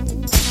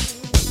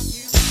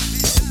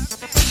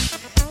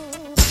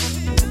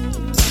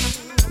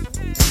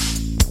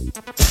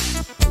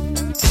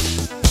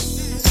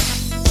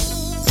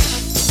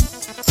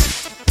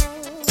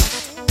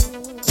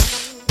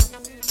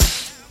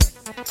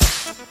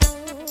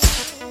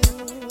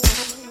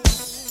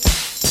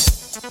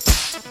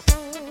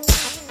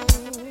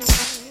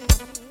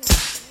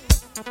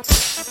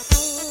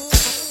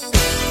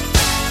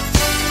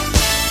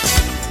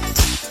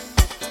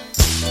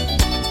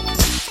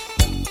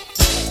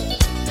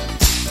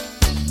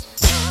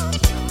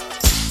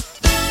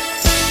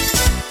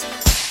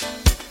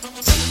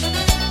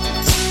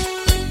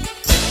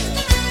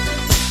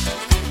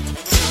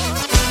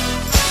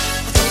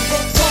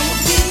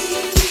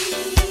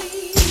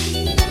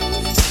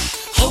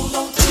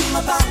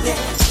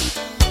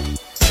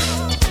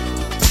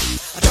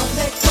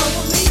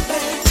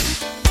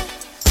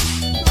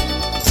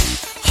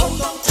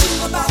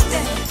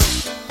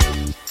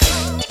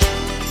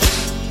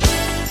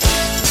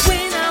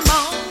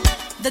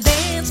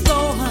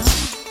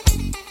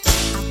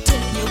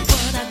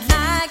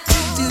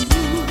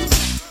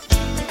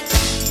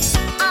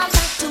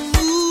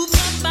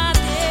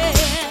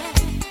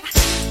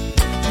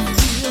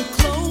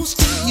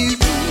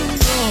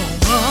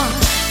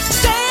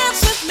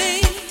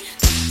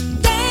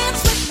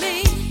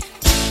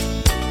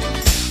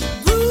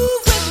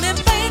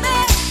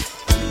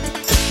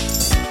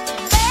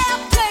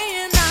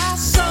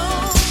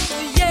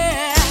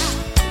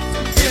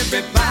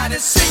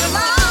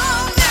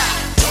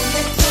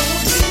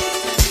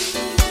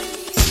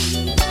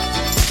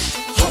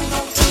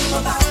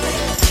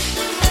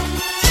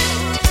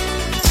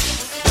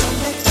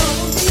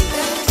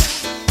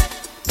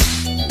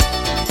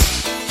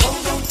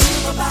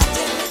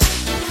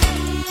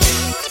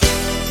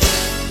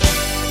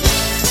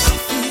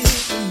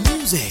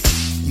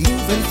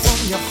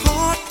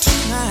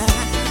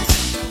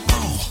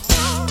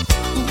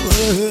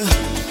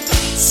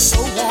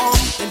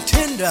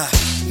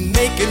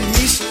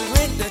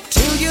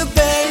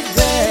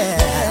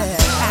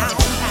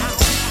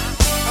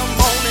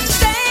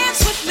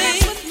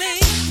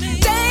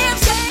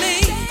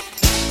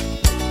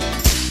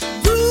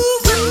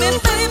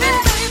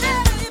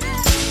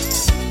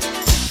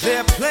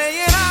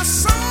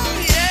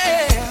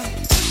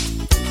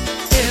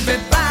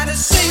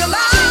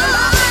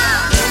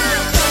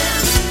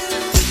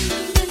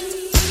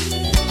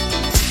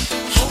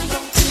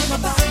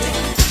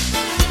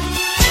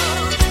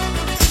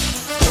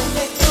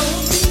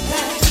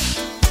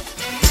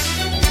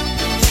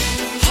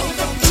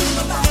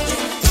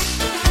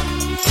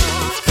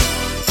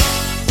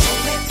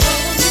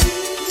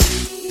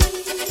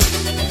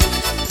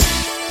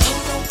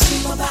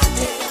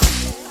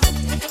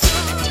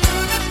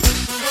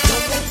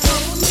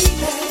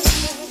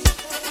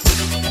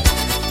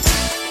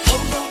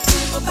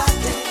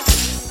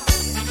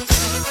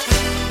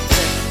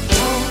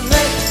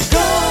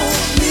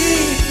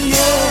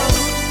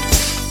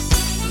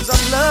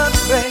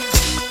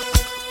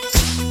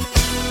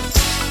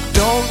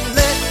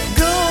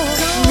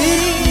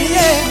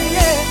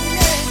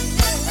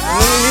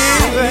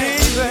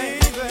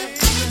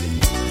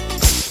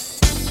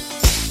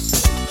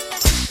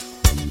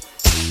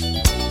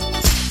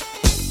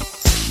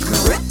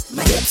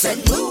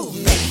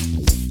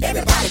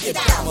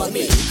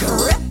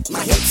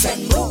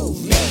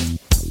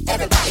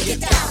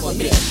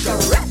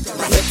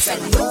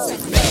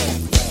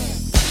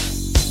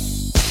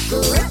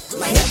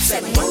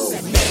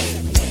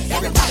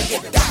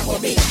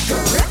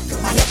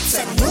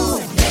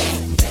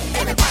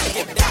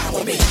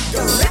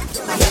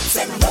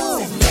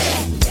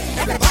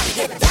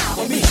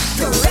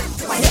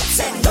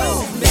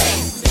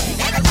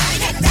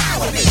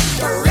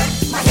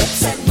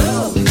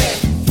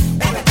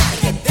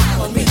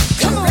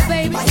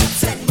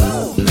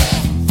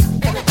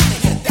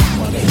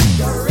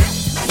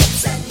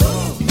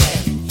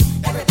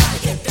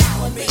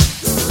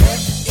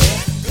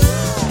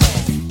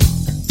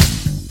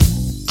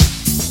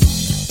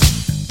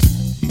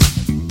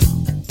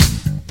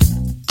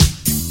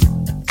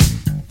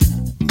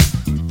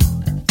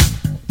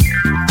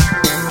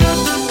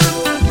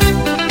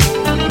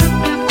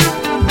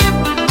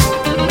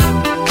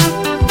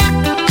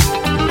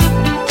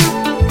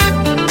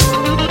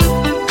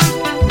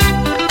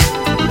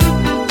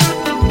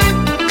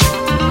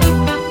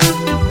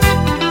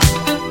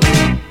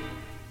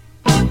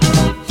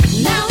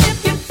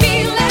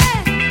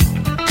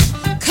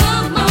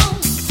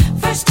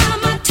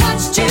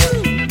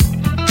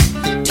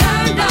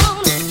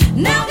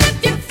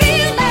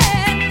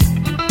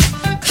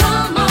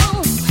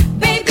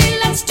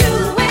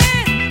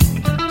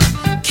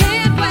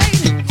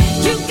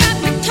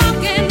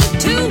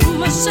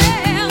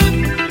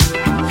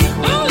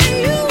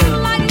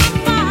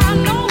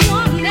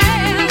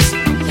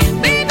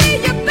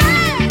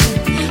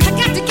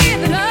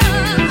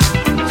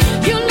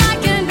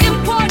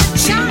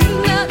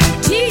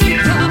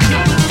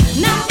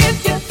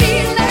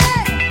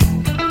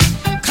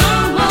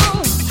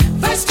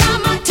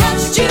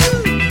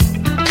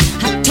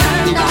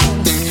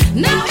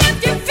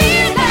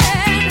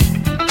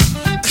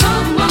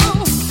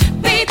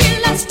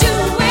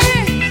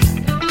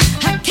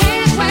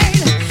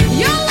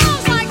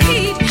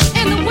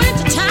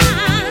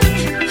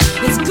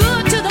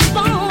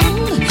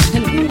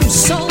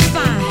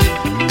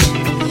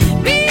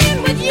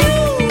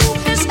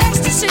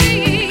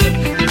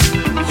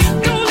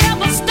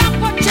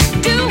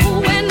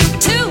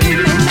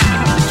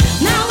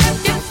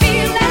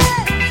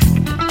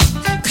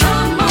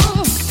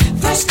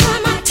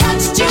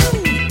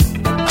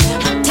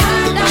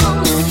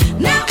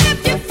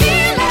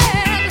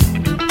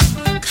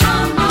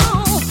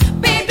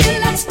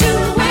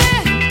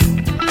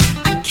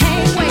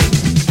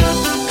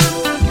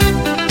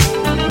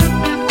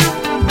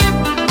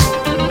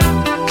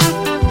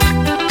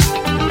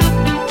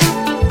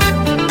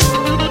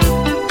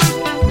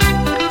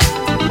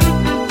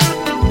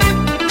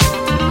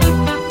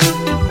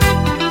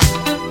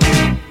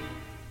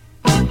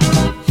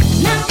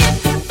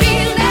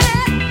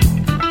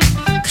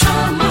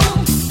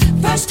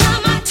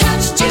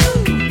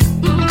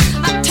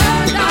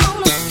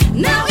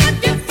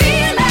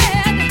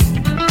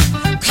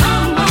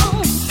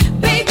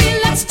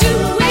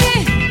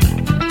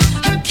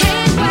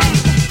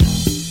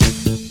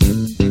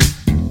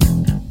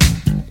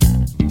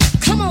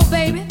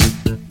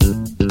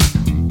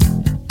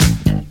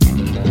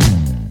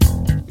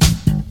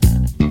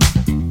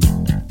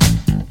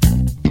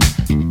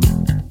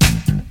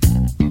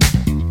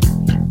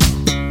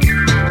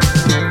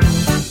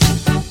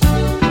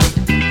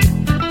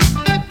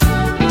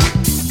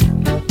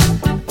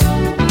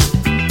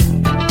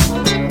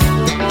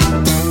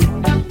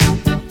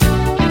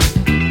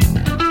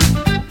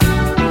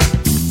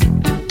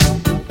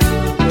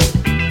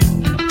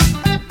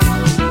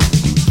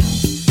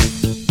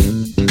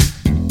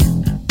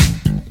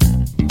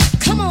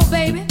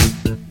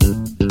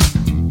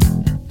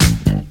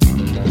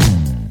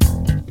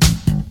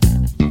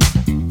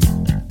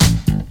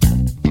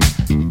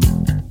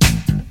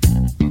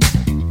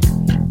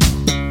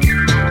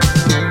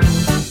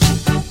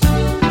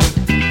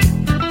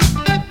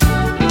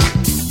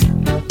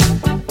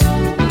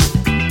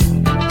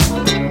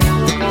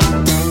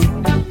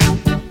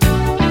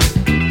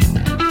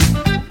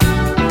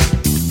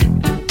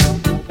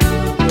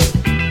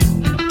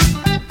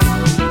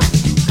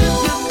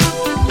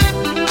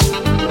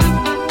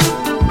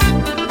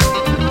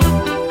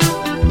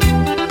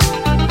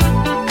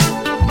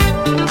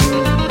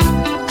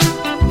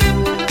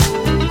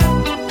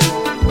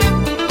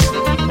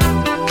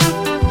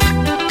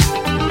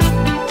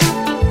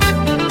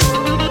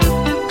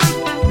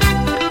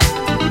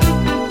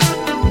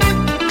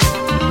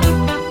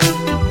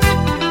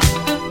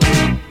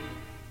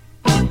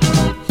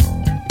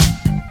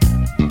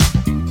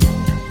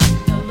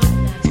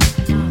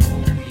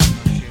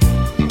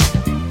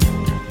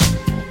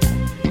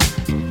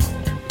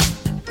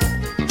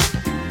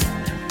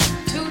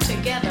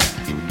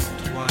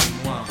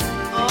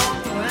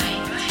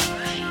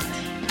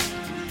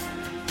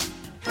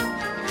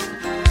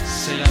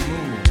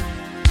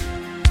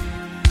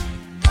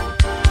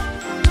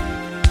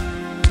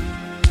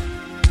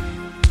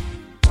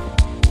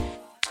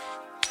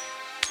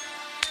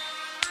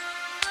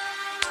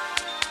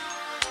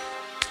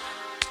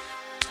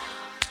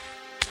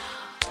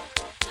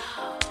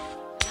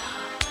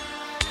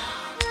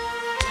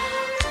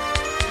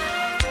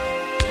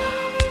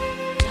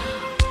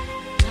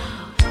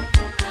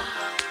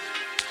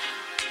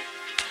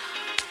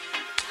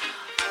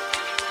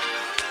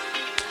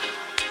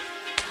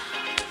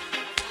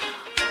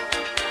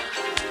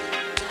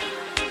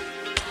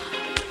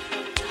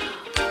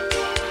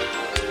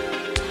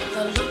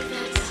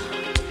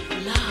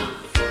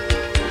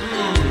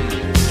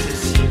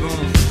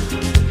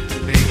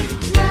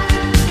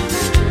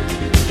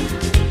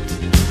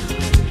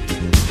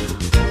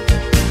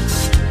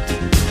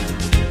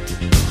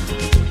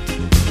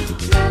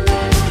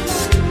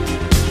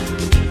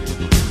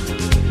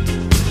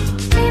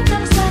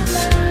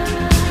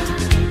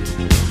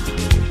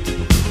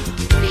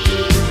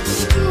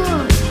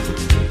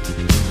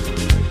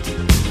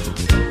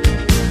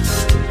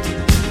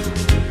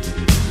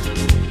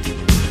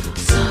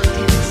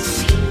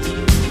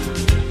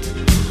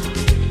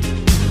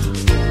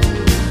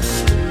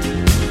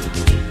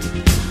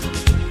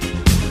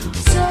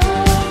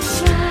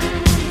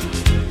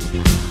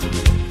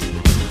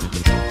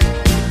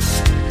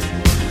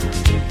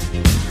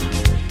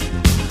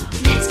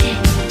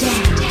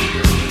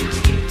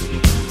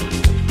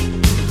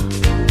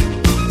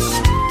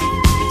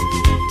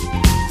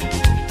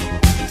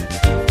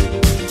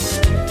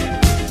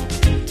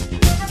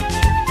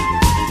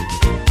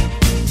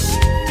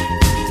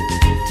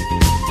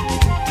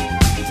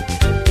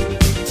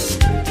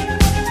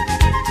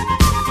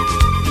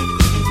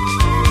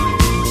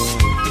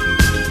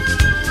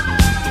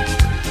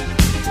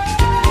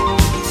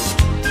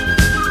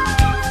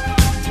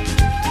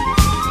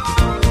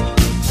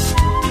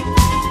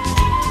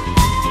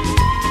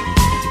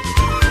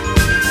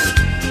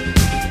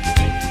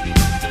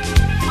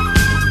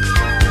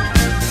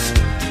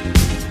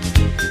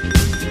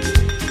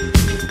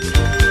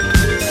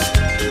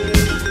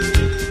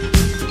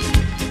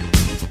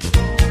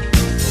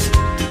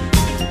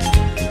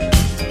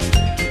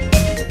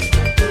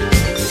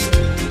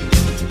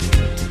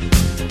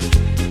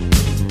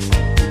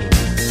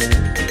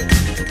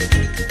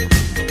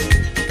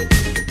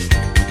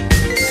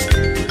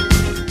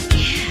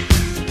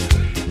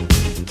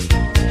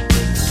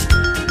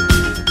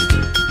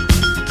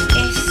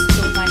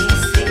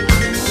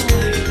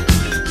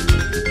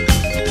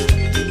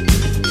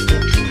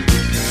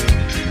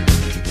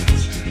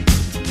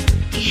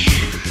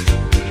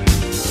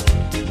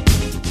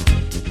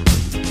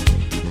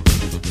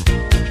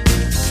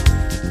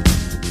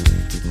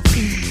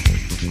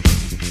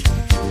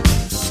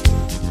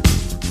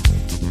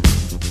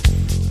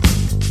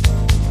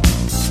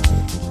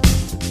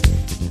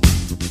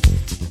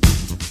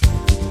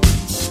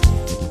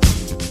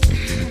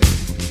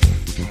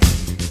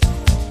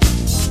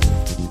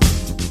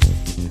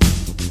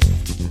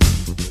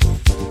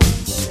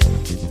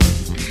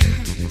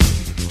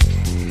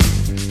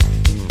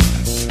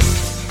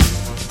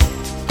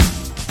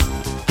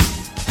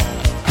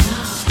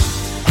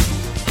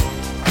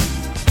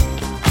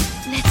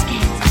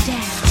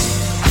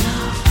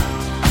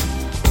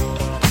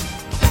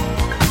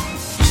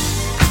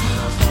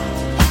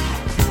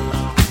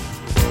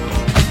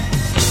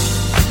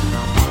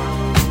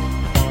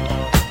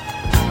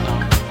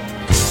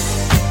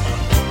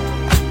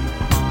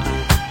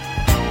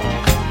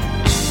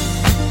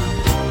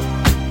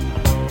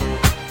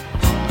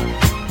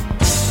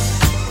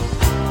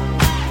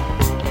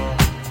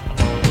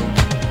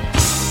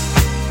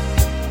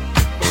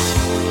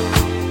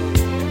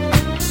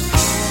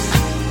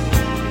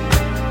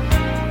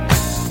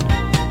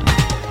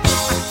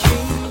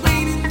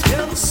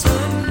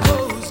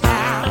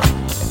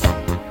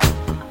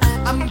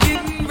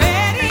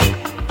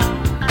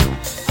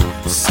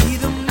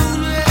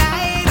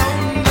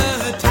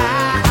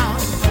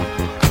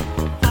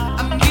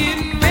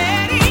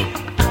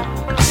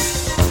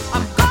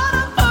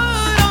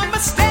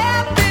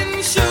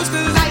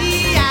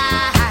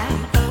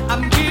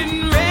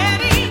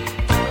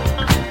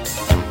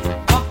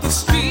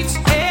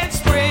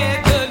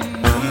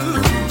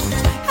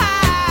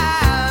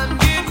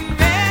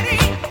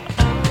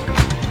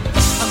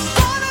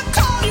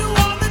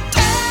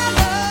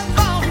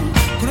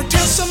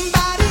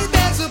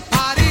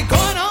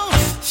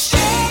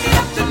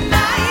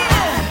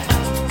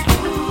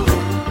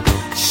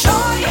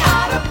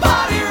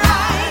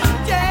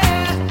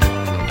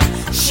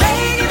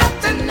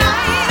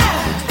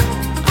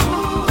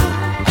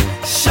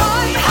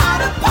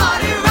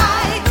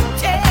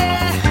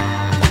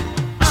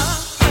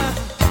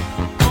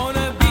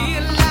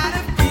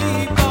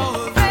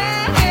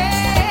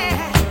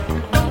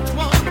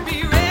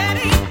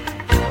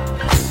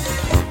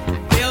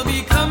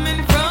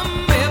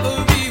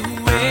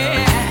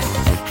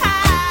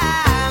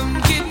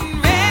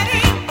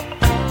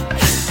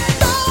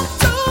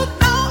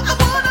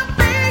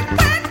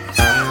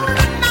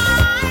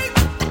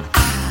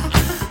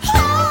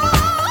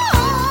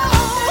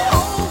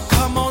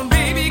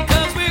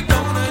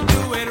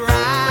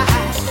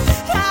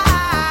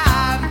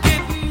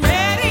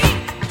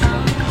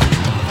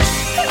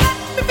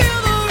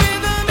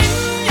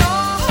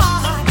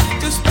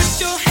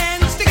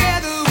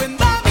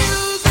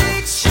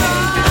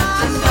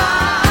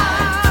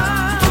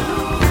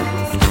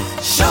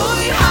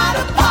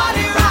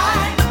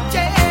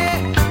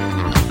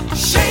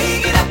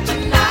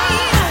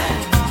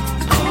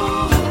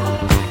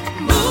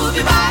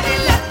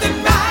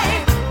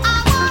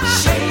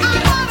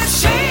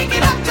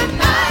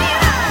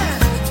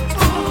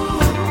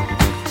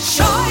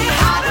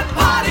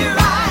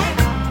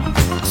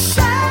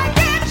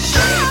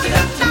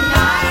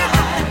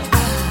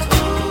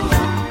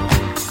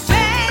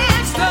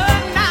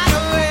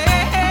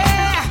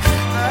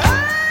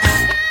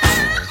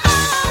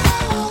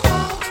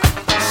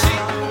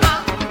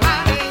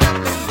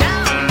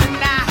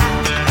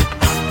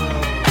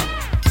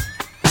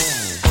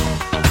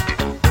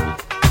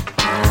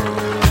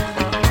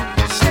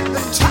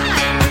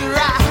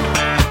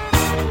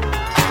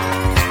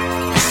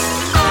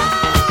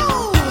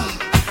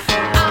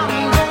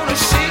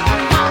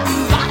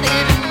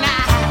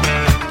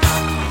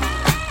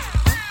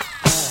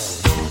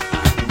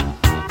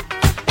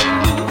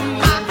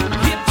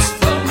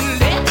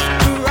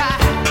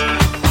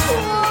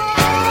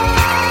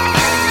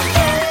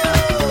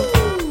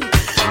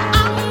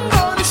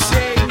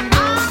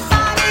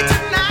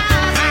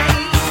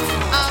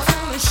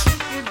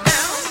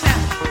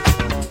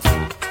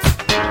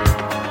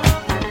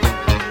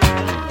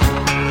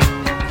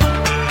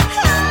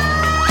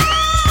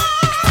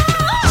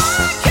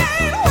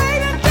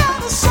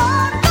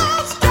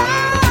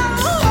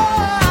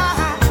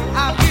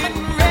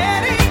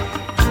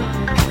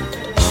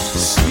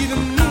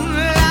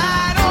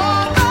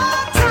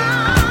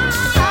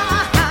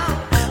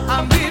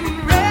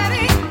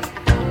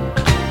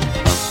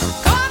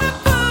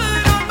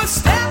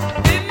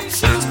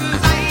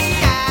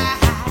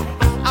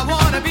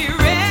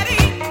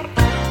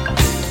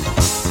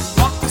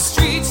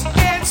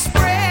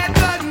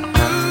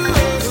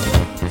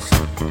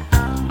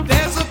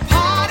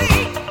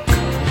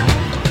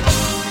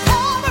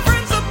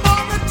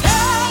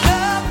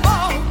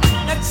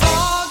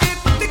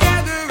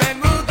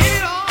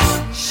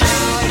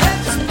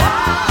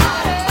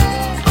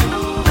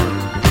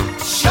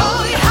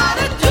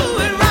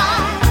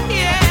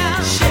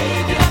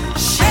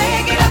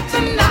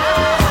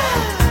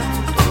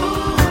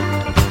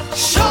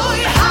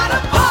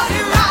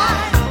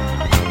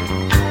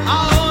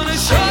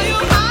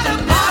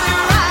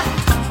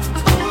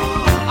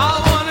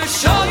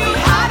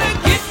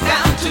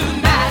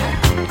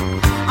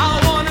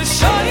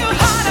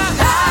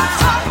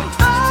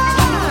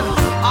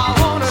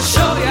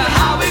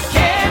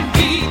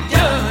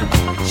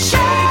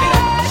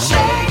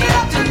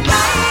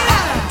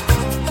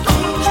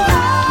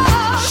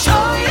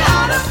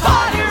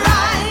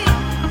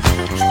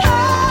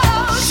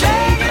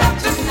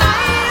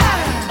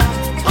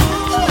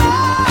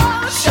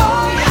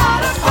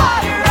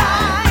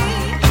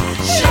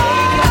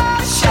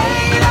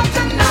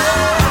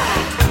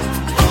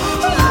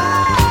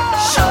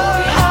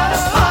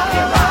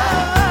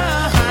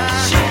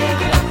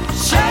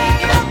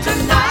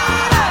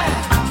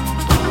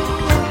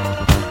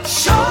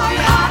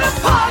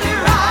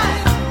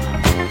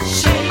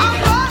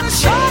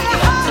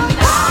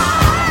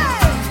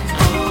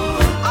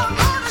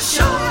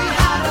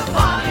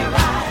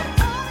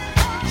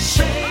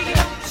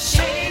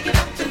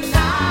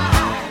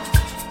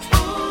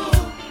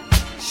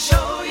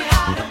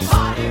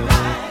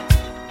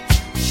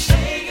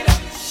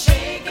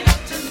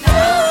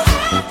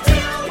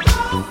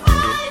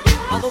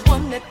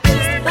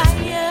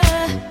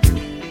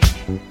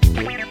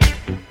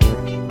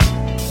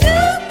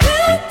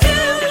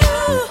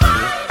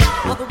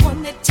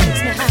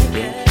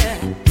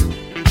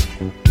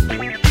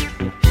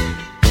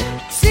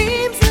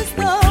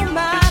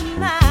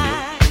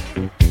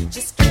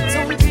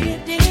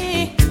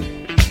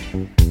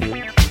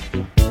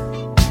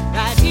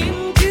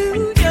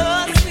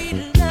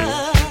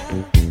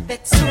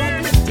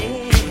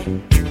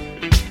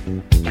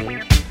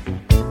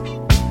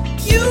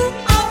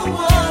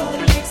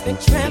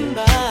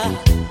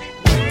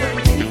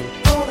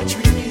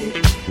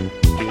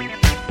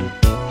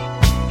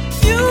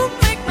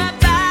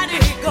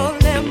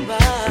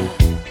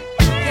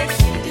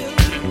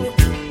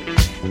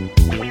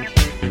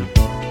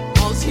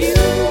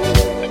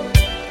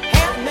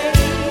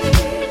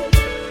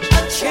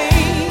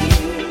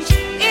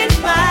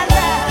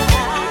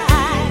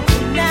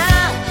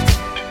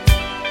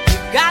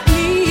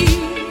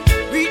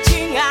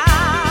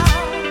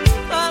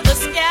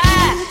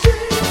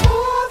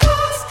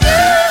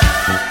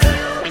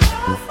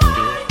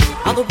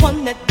 are the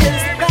one that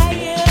builds the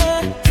fire.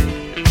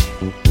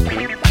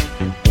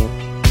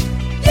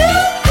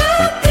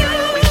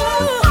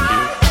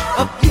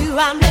 Of you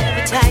I'm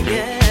never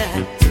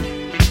tired.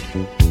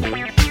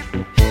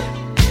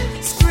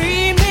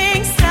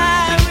 Screaming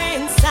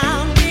siren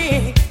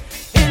sounding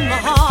in my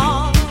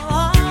heart.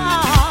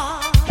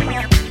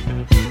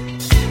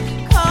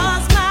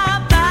 'Cause my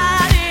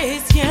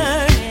body's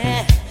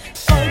yearning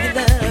for your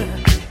love.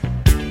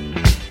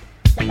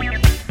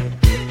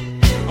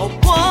 A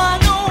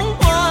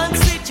one-on-one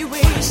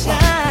situation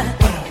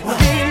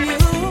with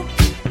you,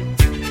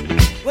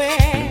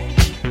 where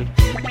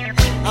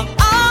I'm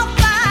all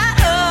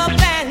fired up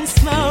and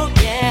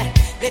smoking.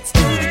 Let's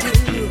do the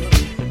do.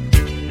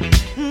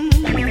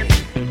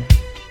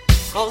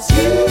 'Cause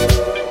you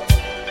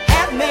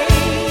have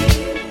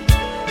made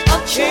a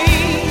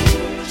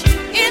change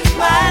in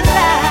my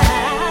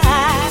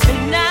life,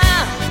 and now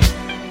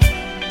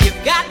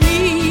you've got me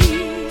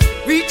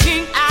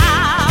reaching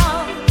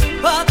out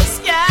for the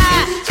sky.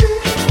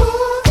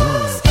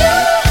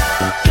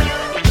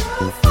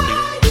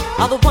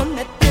 Are the one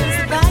that builds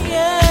the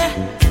fire.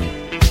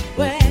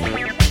 Where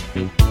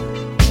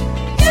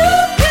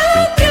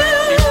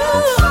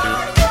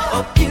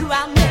of you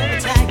I'll never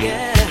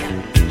tire.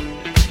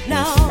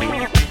 No,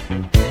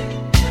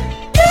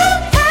 you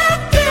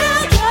have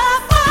built a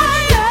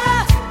fire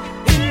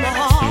in my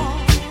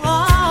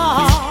heart.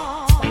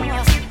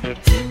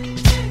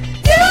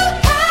 You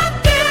have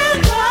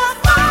built a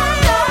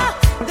fire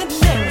that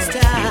never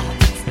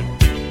stops.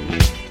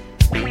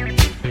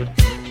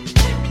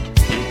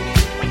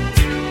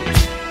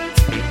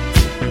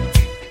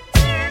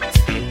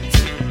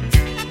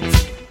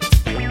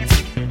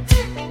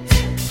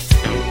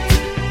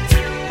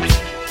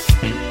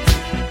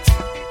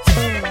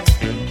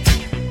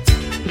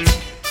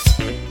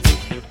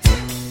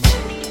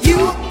 You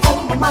on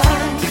my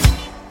mind.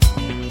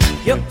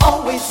 You're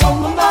always on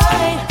my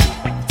mind.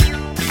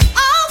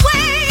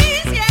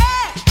 Always,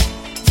 yeah.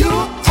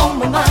 You're on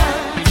my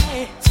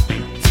mind.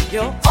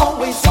 You're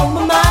always on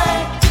my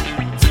mind.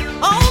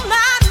 On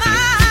my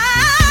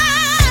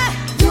mind.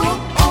 You're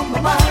on my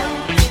mind.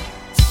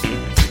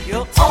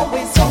 You're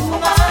always on my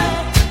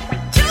mind.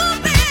 You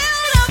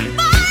build a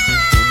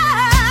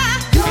fire.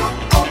 You're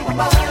on my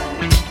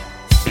mind.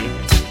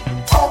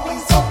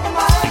 Always on my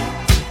mind.